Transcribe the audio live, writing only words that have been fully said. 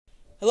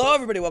Hello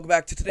everybody, welcome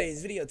back to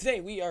today's video. Today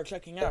we are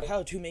checking out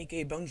how to make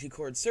a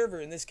Bungeecord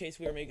server. In this case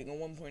we are making a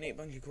 1.8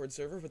 Bungeecord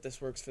server, but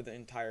this works for the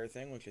entire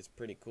thing, which is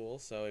pretty cool.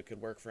 So it could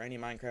work for any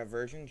Minecraft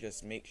version,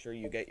 just make sure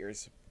you get your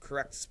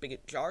correct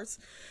Spigot jars.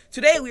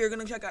 Today we are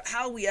going to check out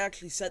how we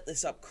actually set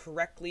this up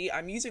correctly.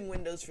 I'm using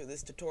Windows for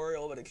this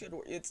tutorial, but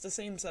it's the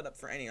same setup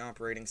for any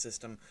operating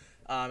system.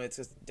 It's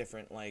just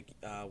different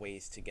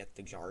ways to get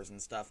the jars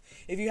and stuff.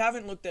 If you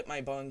haven't looked at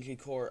my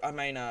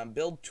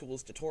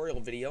BuildTools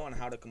tutorial video on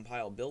how to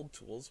compile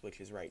BuildTools, which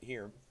is right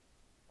here.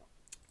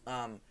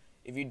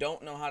 If you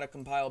don't know how to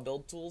compile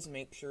BuildTools,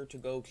 make sure to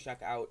go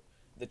check out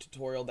the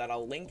tutorial that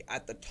I'll link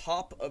at the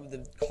top of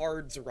the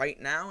cards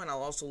right now, and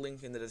I'll also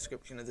link in the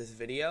description of this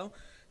video.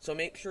 So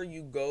make sure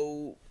you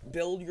go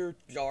build your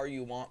jar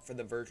you want for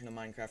the version of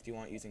Minecraft you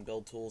want using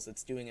BuildTools.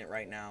 It's doing it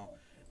right now.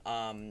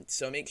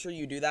 So make sure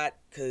you do that,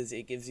 because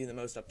it gives you the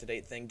most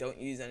up-to-date thing. Don't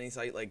use any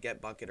site like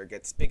GetBucket or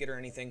GetSpigot or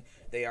anything.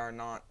 They are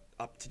not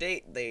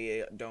up-to-date.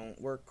 They don't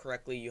work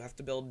correctly. You have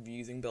to build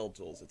using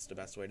BuildTools. It's the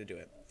best way to do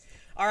it.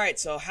 Alright,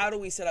 so how do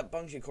we set up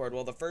Bungeecord?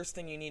 Well, the first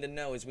thing you need to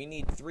know is we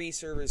need 3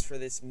 servers for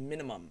this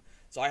minimum.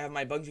 So I have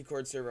my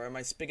Bungeecord server, I have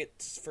my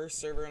Spigot's first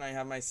server, and I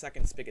have my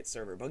second Spigot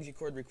server.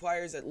 Bungeecord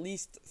requires at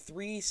least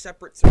 3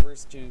 separate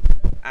servers to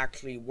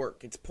actually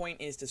work. Its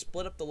point is to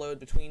split up the load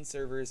between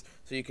servers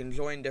so you can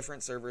join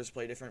different servers,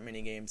 play different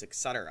minigames,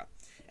 etc.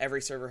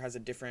 Every server has a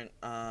different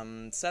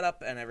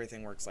setup, and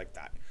everything works like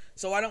that.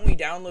 So why don't we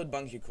download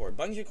Bungeecord?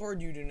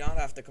 Bungeecord, you do not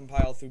have to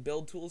compile through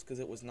BuildTools because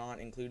it was not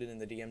included in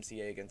the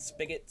DMCA against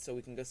Spigot. So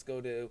we can just go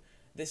to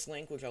this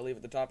link, which I'll leave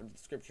at the top of the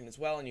description as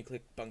well, and you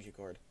click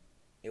Bungeecord.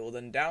 It will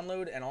then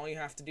download, and all you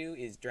have to do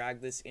is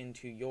drag this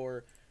into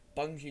your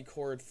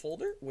Bungeecord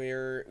folder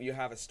where you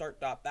have a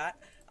start.bat.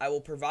 I will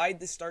provide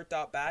the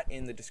start.bat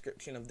in the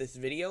description of this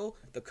video,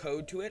 the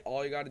code to it.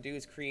 All you got to do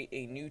is create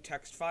a new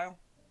text file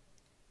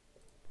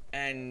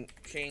and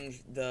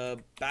change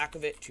the back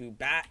of it to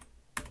bat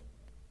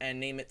and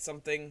name it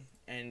something,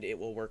 and it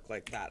will work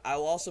like that. I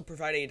will also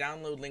provide a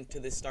download link to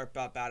this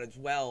start.bat as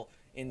well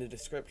in the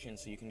description,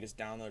 so you can just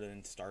download it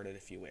and start it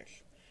if you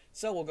wish.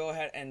 So we'll go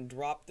ahead and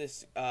drop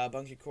this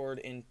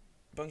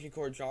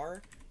Bungeecord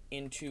jar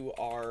into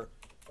our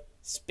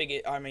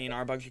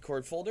our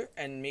Bungeecord folder,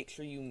 and make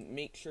sure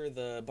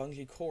the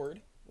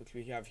Bungeecord, which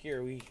we have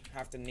here, we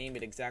have to name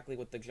it exactly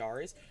what the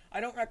jar is. I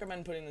don't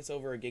recommend putting this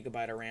over a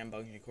gigabyte of RAM.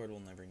 Bungeecord will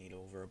never need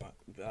over a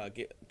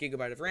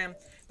gigabyte of RAM.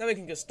 Then we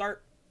can just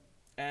start,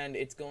 and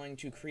it's going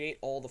to create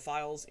all the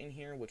files in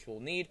here, which we'll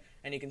need,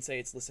 and you can say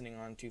it's listening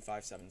on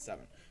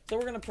 2577. So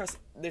we're going to press,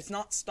 it's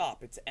not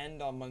stop, it's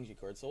end on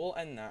Bungeecord, so we'll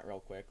end that real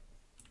quick.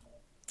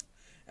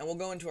 And we'll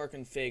go into our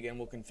config, and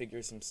we'll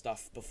configure some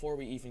stuff before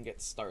we even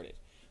get started.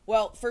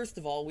 Well, first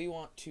of all, we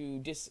want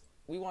to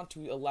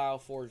allow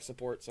forge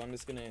support, so I'm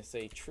just going to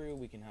say true.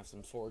 We can have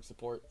some forge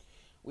support.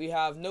 We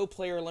have no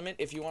player limit.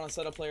 If you want to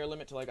set a player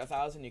limit to like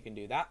 1,000, you can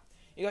do that.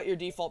 You got your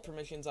default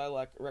permissions. I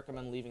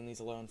recommend leaving these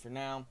alone for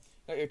now.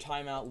 Got your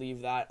timeout,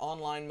 leave that.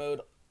 Online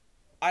mode,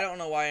 I don't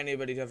know why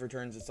anybody ever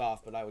turns this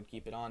off, but I would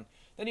keep it on.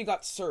 Then you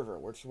got server,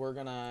 which we're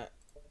going to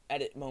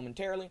edit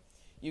momentarily.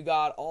 You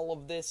got all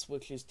of this,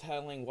 which is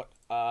telling what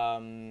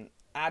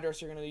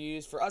address you're going to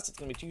use. For us, it's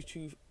going to be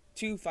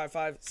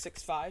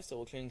 25565, so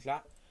we'll change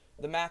that.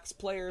 The max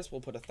players,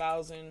 we'll put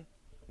 1,000.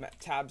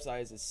 Tab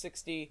size is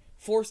 60.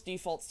 Force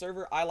default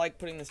server, I like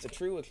putting this to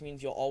true, which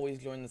means you'll always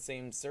join the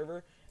same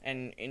server,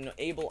 and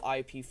enable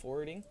IP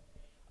forwarding.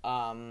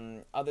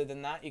 Other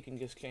than that, you can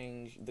just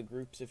change the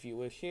groups if you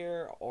wish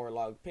here, or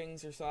log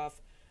pings or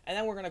stuff. And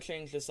then we're going to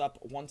change this up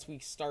once we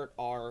start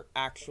our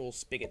actual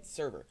Spigot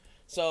server.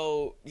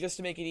 So, just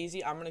to make it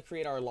easy, I'm going to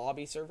create our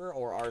lobby server,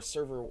 or our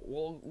server,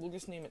 we'll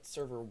just name it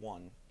server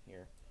 1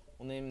 here.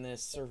 We'll name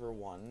this server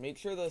 1. Make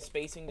sure the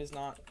spacing does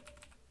not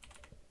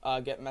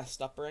get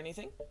messed up or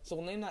anything. So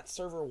we'll name that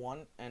server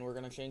 1, and we're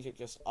going to change it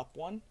just up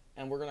 1.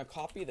 And we're going to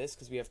copy this,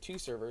 because we have 2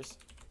 servers,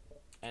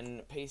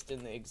 and paste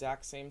in the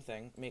exact same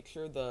thing. Make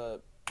sure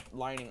the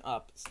lining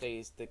up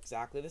stays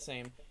exactly the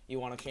same. You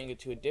want to change it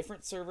to a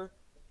different server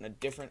and a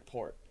different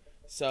port.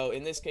 So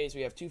in this case,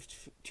 we have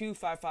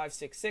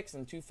 25566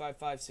 and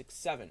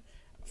 25567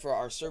 for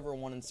our server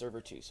 1 and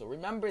server 2. So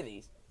remember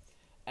these.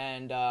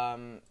 And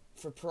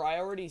for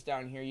priorities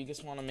down here, you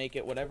just want to make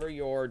it whatever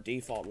your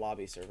default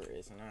lobby server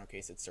is. In our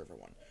case, it's server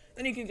 1.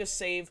 Then you can just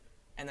save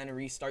and then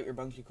restart your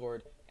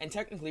Bungeecord. And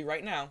technically,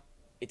 right now,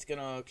 it's going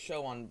to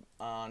show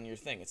on your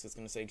thing. It's just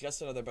going to say,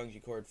 just another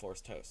Bungeecord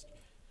forced host.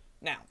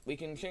 Now, we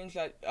can change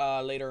that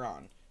later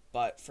on,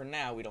 but for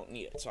now, we don't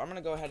need it. So I'm going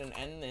to go ahead and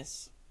end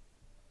this,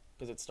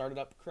 because it started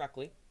up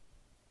correctly.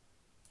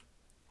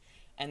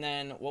 And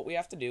then what we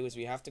have to do is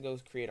we have to go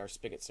create our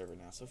Spigot server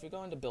now. So if we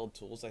go into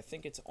BuildTools, I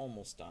think it's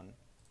almost done.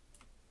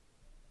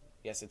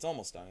 Yes, it's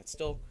almost done. It's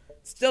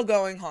still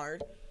going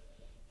hard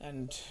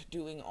and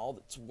doing all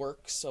its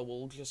work, so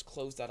we'll just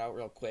close that out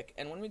real quick.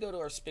 And when we go to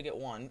our Spigot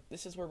 1,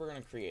 this is where we're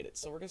going to create it.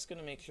 So we're just going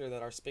to make sure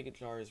that our Spigot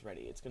jar is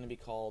ready. It's going to be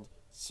called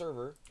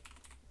server.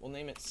 We'll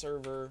name it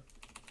server.jar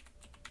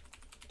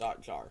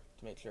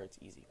to make sure it's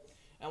easy.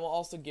 And we'll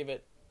also give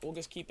it we'll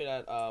just keep it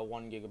at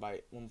 1.5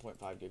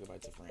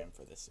 gigabytes of RAM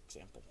for this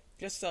example,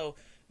 just so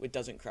it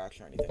doesn't crash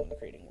or anything when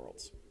creating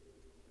worlds.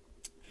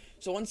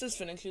 So once this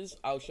finishes,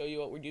 I'll show you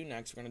what we do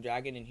next. We're going to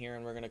drag it in here,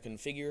 and we're going to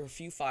configure a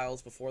few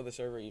files before the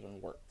server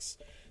even works.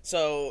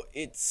 So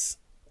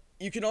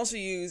you can also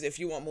use, if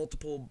you want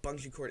multiple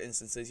Bungeecord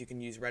instances, you can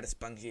use Redis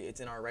Bungee. It's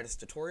in our Redis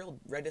tutorial,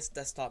 Redis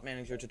Desktop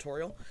Manager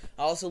tutorial.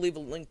 I'll also leave a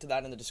link to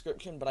that in the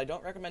description, but I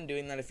don't recommend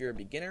doing that if you're a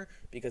beginner,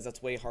 because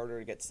that's way harder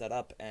to get set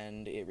up,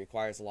 and it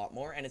requires a lot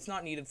more, and it's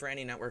not needed for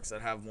any networks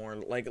that have more,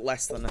 like,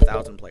 less than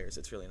 1,000 players.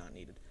 It's really not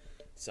needed.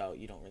 So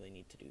you don't really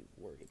need to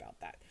worry about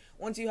that.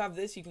 Once you have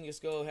this, you can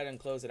just go ahead and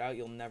close it out.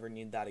 You'll never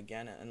need that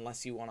again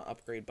unless you want to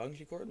upgrade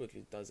Bungeecord, which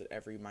it does at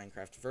every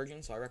Minecraft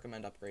version, so I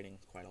recommend upgrading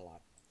quite a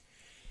lot.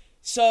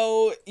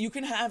 So you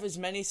can have as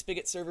many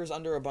Spigot servers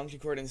under a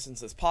Bungeecord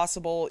instance as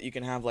possible. You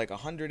can have like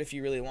 100 if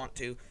you really want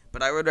to,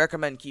 but I would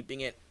recommend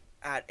keeping it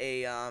at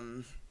a,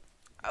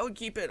 I would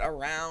keep it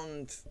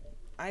around,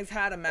 I've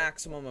had a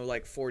maximum of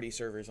like 40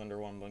 servers under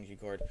one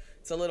Bungeecord.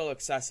 It's a little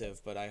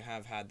excessive, but I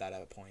have had that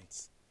at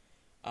points.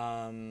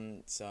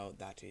 So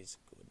that is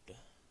good.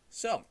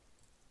 So,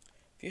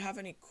 if you have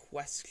any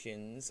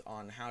questions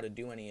on how to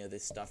do any of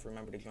this stuff,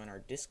 remember to join our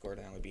Discord,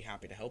 and I would be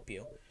happy to help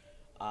you.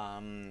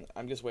 I'm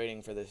just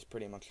waiting for this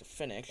pretty much to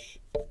finish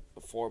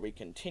before we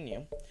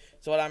continue.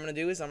 So what I'm going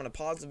to do is I'm going to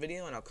pause the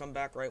video, and I'll come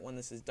back right when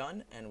this is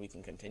done, and we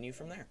can continue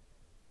from there.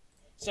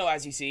 So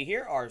as you see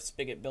here, our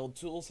Spigot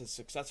BuildTools has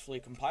successfully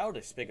compiled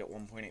a Spigot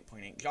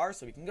 1.8.8 jar,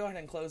 so we can go ahead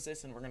and close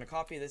this, and we're going to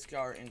copy this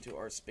jar into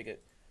our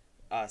Spigot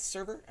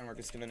server, and we're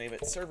just going to name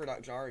it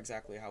server.jar,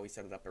 exactly how we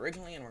set it up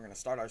originally, and we're going to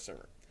start our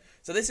server.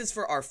 So this is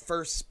for our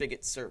first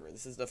Spigot server.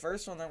 This is the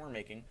first one that we're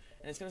making,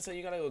 and it's going to say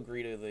you got to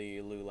agree to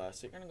the Lula.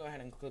 So you're going to go ahead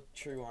and click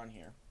true on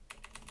here,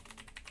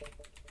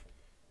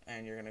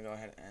 and you're going to go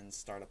ahead and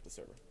start up the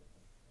server.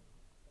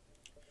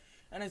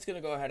 And it's going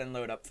to go ahead and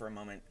load up for a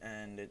moment,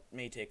 and it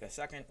may take a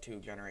second to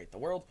generate the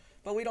world,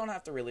 but we don't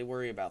have to really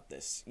worry about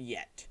this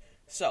yet.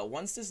 So,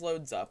 once this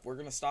loads up, we're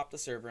going to stop the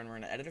server, and we're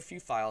going to edit a few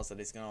files that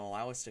is going to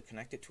allow us to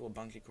connect it to a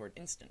Bungeecord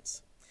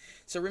instance.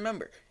 So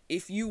remember,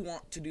 if you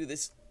want to do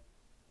this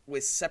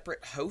with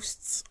separate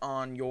hosts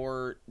on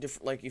your,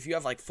 like if you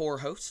have like 4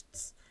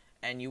 hosts,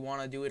 and you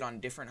want to do it on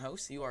different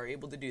hosts, you are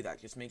able to do that.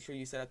 Just make sure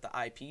you set up the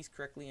IPs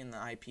correctly in the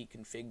IP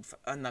config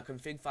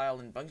file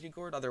in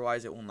Bungeecord,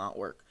 otherwise it will not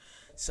work.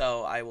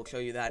 So I will show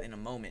you that in a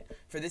moment.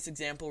 For this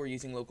example, we're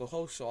using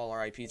localhost, so all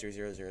our IPs are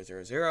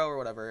 0000 or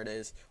whatever it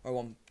is, or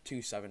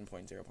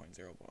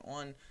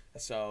 127.0.0.1.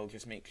 So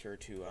just make sure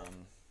to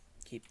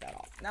keep that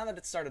off. Now that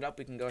it's started up,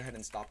 we can go ahead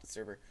and stop the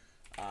server.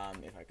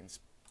 If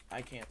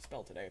I can't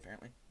spell today,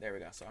 apparently. There we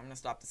go. So I'm going to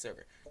stop the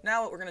server.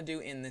 Now what we're going to do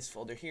in this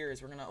folder here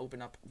is we're going to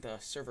open up the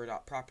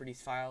server.properties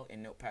file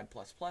in Notepad++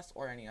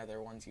 or any other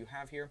ones you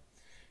have here.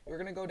 We're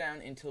going to go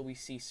down until we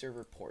see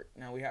server port.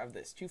 Now we have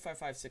this.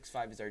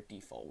 25565 is our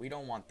default. We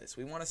don't want this.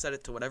 We want to set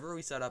it to whatever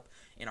we set up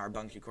in our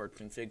Bungeecord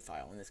config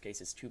file. In this case,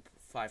 it's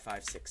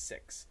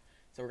 25566.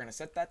 So we're going to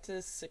set that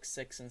to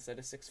 66 instead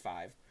of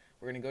 65.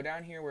 We're going to go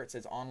down here where it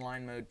says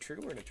online mode true.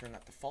 We're going to turn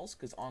that to false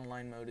because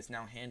online mode is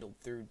now handled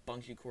through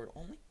Bungeecord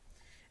only.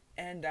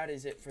 And that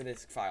is it for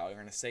this file. You're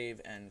going to save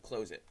and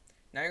close it.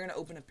 Now you're going to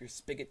open up your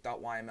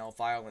spigot.yml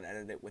file and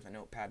edit it with a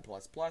Notepad++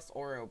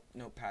 or a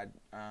Notepad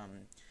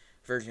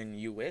version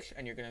you wish,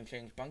 and you're going to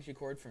change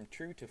Bungeecord from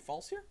true to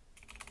false here.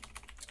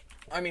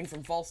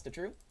 From false to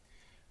true.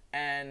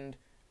 And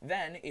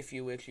then, if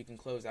you wish, you can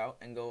close out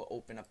and go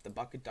open up the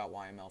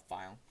bucket.yml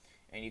file,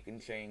 and you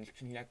can change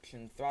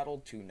connection throttle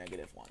to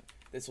 -1.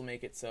 This will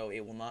make it so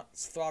it will not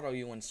throttle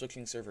you when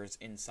switching servers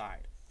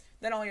inside.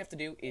 Then all you have to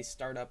do is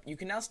start up. You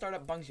can now start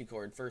up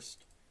Bungeecord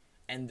first,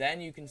 and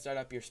then you can start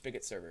up your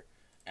Spigot server,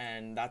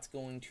 and that's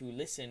going to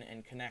listen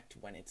and connect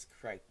when it's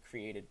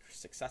created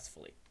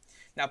successfully.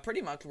 Now,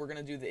 pretty much, we're going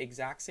to do the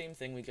exact same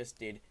thing we just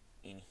did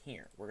in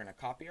here. We're going to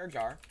copy our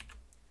jar,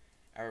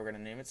 and we're going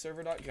to name it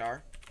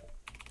server.jar,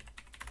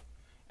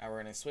 and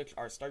we're going to switch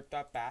our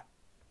start.bat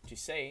to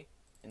say,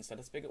 instead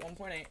of Spigot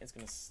 1.8, it's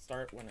going to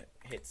start when it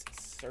hits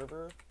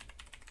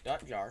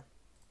server.jar.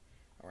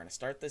 We're going to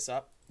start this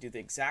up, do the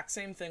exact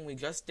same thing we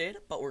just did,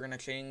 but we're going to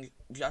change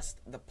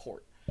just the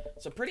port.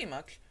 So pretty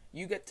much,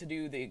 you get to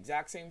do the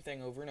exact same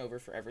thing over and over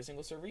for every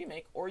single server you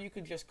make, or you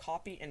could just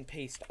copy and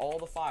paste all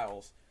the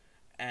files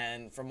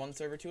and from one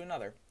server to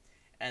another,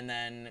 and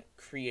then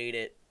create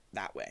it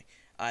that way,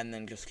 and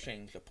then just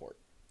change the port.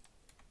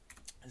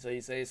 So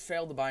you say it's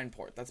failed to bind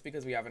port. That's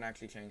because we haven't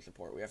actually changed the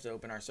port. We have to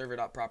open our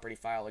server.property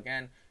file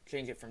again,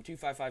 change it from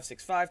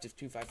 25565 to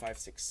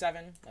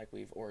 25567, like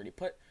we've already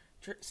put,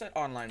 set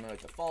online mode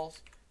to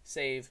false,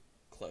 save,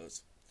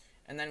 close.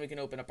 And then we can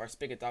open up our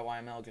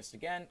spigot.yml just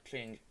again,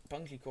 change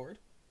Bungeecord,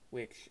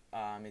 which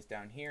is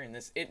down here in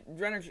this. It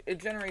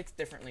generates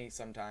differently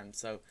sometimes,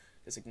 so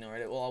just ignore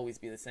it. It will always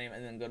be the same.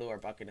 And then go to our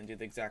bucket and do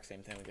the exact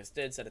same thing we just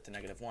did. Set it to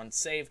 -1,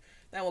 save.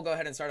 Then we'll go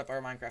ahead and start up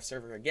our Minecraft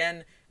server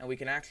again, and we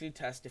can actually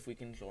test if we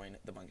can join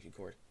the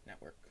Bungeecord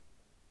network.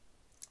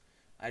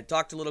 I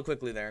talked a little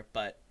quickly there,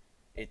 but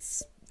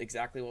it's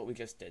exactly what we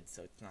just did,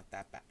 so it's not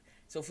that bad.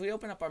 So if we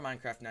open up our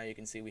Minecraft now, you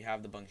can see we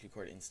have the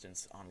Bungeecord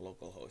instance on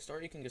localhost,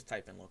 or you can just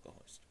type in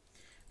localhost.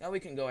 Now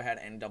we can go ahead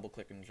and double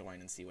click and join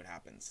and see what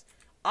happens.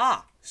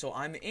 Ah, so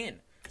I'm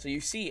in. So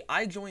you see,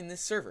 I joined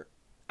this server.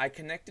 I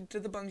connected to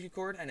the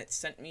Bungeecord and it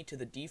sent me to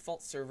the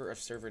default server of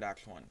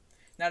server-1.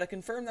 Now to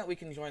confirm that we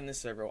can join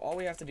this server, all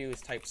we have to do is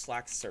type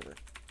 /server.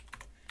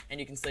 And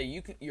you can say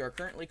you are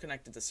currently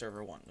connected to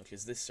server 1, which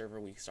is this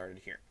server we started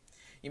here.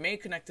 You may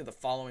connect to the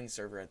following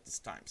server at this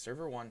time,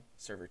 server 1,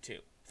 server 2.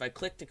 If I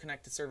click to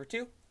connect to server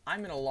 2, I'm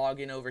going to log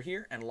in over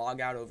here and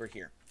log out over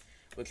here,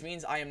 which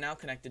means I am now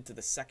connected to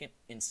the second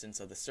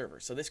instance of the server.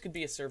 So this could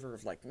be a server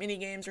of like mini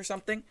games or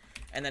something,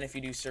 and then if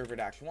you do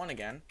server-1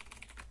 again,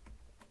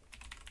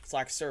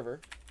 /server,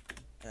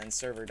 and then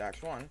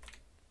server-1,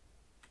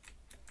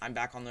 I'm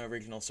back on the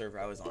original server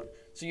I was on.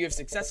 So you have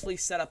successfully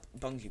set up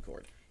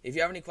Bungeecord. If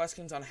you have any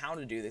questions on how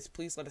to do this,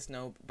 please let us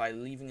know by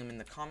leaving them in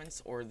the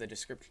comments or the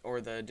description or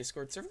the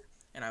Discord server,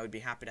 and I would be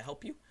happy to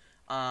help you.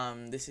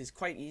 This is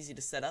quite easy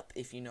to set up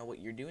if you know what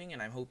you're doing,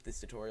 and I hope this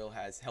tutorial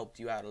has helped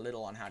you out a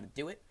little on how to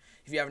do it.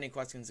 If you have any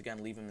questions,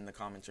 again, leave them in the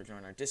comments or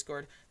join our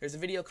Discord. There's a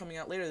video coming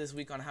out later this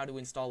week on how to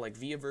install like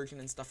VIA version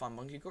and stuff on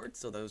Bungeecord,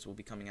 so those will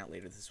be coming out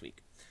later this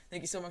week.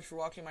 Thank you so much for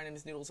watching. My name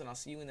is Noodles, and I'll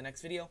see you in the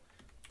next video.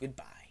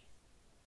 Goodbye.